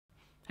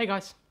Hey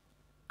guys,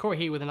 Corey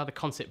here with another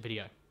concept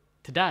video.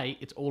 Today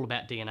it's all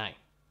about DNA.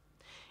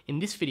 In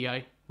this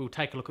video we'll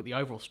take a look at the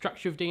overall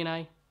structure of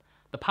DNA,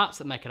 the parts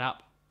that make it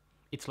up,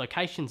 its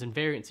locations and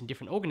variants in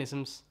different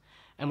organisms,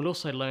 and we'll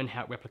also learn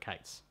how it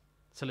replicates.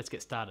 So let's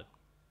get started.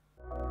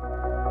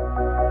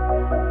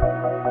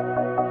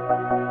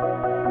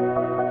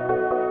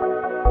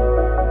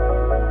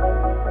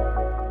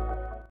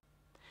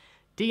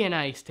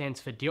 DNA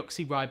stands for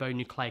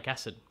deoxyribonucleic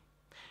acid.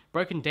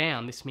 Broken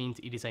down, this means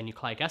it is a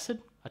nucleic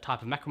acid, a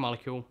type of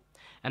macromolecule,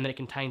 and that it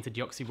contains a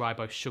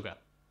deoxyribose sugar.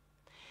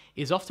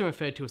 It is often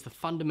referred to as the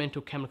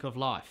fundamental chemical of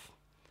life,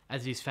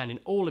 as it is found in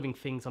all living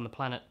things on the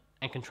planet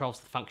and controls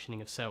the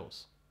functioning of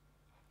cells.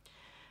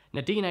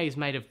 Now, DNA is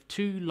made of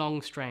two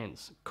long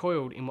strands,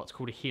 coiled in what's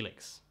called a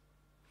helix.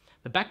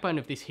 The backbone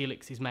of this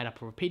helix is made up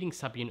of repeating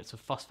subunits of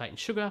phosphate and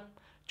sugar,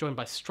 joined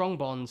by strong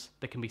bonds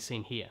that can be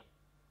seen here.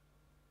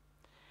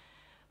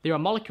 There are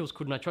molecules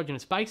called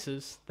nitrogenous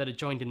bases that are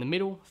joined in the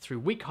middle through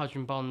weak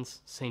hydrogen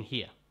bonds, seen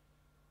here.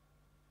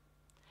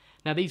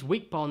 Now, these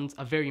weak bonds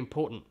are very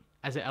important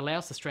as it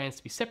allows the strands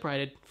to be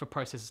separated for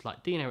processes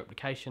like DNA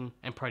replication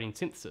and protein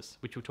synthesis,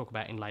 which we'll talk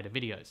about in later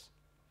videos.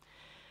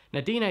 Now,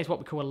 DNA is what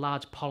we call a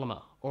large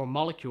polymer, or a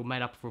molecule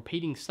made up of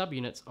repeating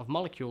subunits of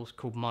molecules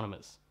called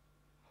monomers.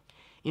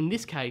 In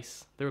this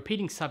case, the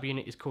repeating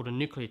subunit is called a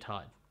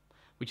nucleotide,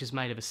 which is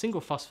made of a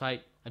single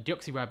phosphate, a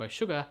deoxyribose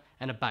sugar,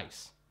 and a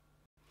base.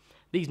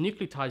 These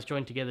nucleotides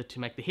join together to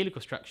make the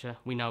helical structure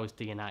we know as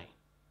DNA.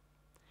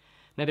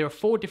 Now, there are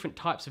 4 different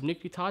types of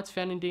nucleotides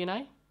found in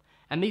DNA,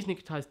 and these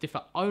nucleotides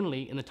differ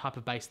only in the type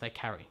of base they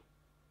carry.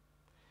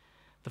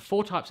 The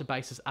 4 types of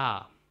bases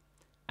are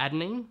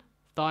adenine,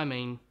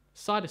 thymine,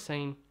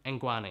 cytosine,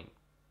 and guanine.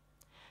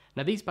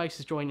 Now, these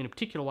bases join in a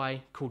particular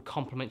way called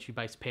complementary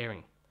base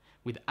pairing,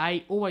 with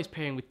A always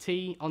pairing with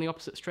T on the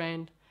opposite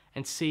strand,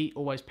 and C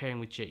always pairing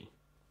with G.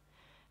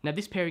 Now,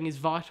 this pairing is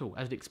vital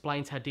as it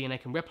explains how DNA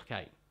can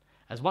replicate,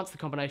 as once the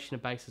combination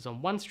of bases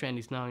on one strand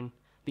is known,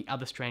 the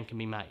other strand can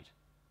be made.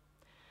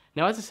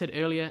 Now, as I said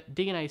earlier,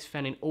 DNA is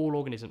found in all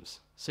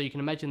organisms, so you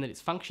can imagine that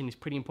its function is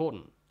pretty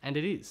important, and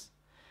it is.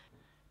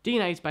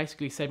 DNA is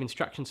basically a set of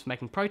instructions for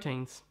making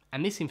proteins,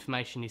 and this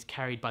information is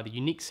carried by the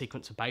unique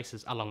sequence of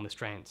bases along the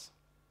strands.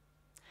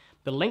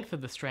 The length of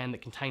the strand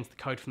that contains the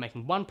code for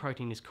making one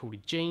protein is called a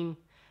gene,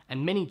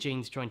 and many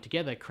genes joined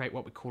together create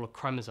what we call a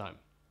chromosome.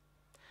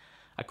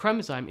 A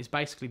chromosome is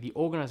basically the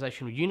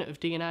organisational unit of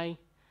DNA,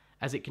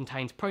 as it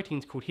contains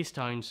proteins called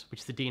histones,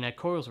 which the DNA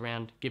coils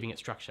around, giving it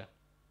structure.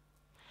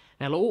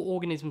 Now, all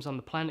organisms on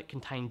the planet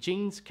contain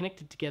genes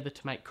connected together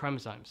to make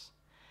chromosomes.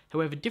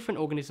 However, different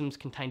organisms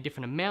contain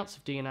different amounts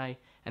of DNA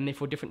and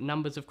therefore different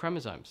numbers of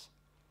chromosomes.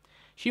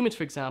 Humans,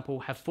 for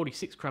example, have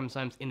 46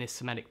 chromosomes in their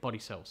somatic body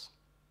cells.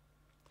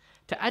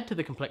 To add to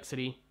the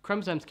complexity,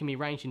 chromosomes can be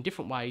arranged in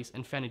different ways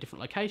and found in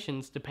different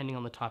locations depending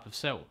on the type of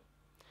cell.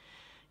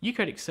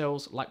 Eukaryotic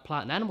cells, like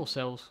plant and animal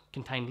cells,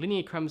 contain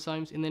linear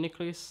chromosomes in their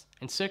nucleus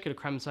and circular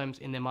chromosomes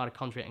in their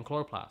mitochondria and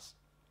chloroplasts.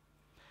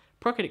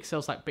 Prokaryotic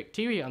cells, like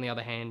bacteria, on the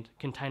other hand,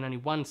 contain only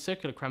one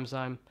circular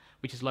chromosome,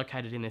 which is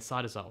located in their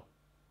cytosol.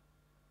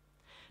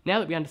 Now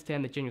that we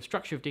understand the general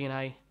structure of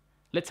DNA,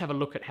 let's have a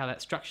look at how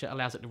that structure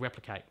allows it to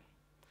replicate.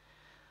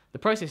 The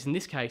process in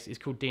this case is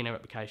called DNA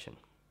replication.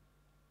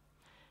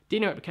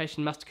 DNA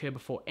replication must occur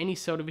before any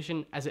cell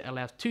division, as it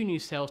allows 2 new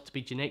cells to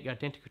be genetically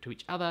identical to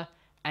each other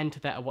and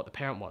to that of what the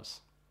parent was.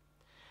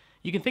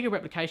 You can think of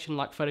replication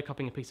like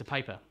photocopying a piece of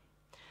paper.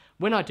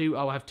 When I do,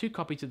 I will have 2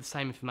 copies of the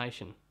same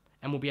information,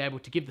 and will be able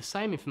to give the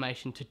same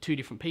information to 2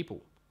 different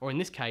people, or in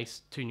this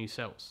case, 2 new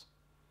cells.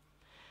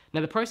 Now,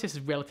 the process is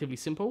relatively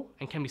simple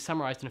and can be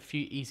summarised in a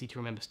few easy to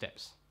remember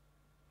steps.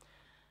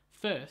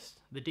 First,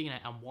 the DNA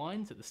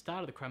unwinds at the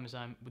start of the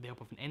chromosome with the help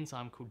of an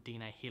enzyme called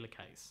DNA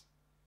helicase.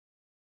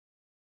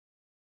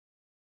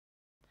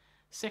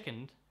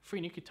 Second,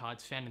 3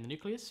 nucleotides found in the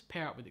nucleus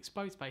pair up with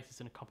exposed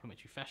bases in a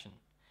complementary fashion,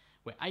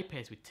 where A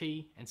pairs with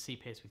T and C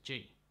pairs with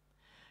G.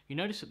 You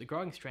notice that the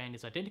growing strand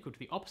is identical to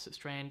the opposite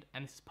strand,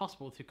 and this is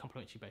possible through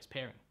complementary base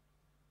pairing.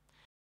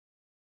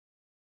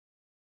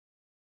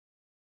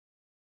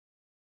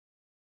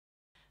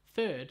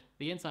 Third,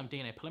 the enzyme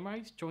DNA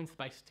polymerase joins the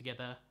bases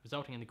together,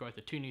 resulting in the growth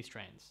of 2 new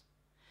strands.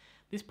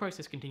 This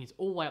process continues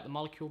all the way up the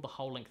molecule the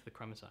whole length of the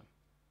chromosome.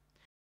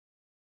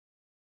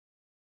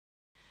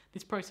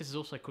 This process is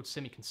also called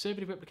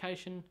semi-conservative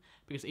replication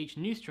because each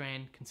new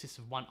strand consists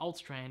of 1 old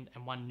strand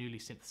and 1 newly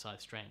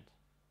synthesized strand.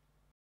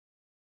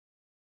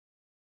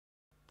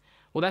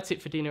 Well, that's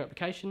it for DNA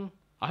replication.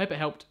 I hope it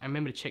helped, and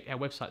remember to check our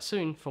website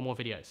soon for more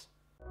videos.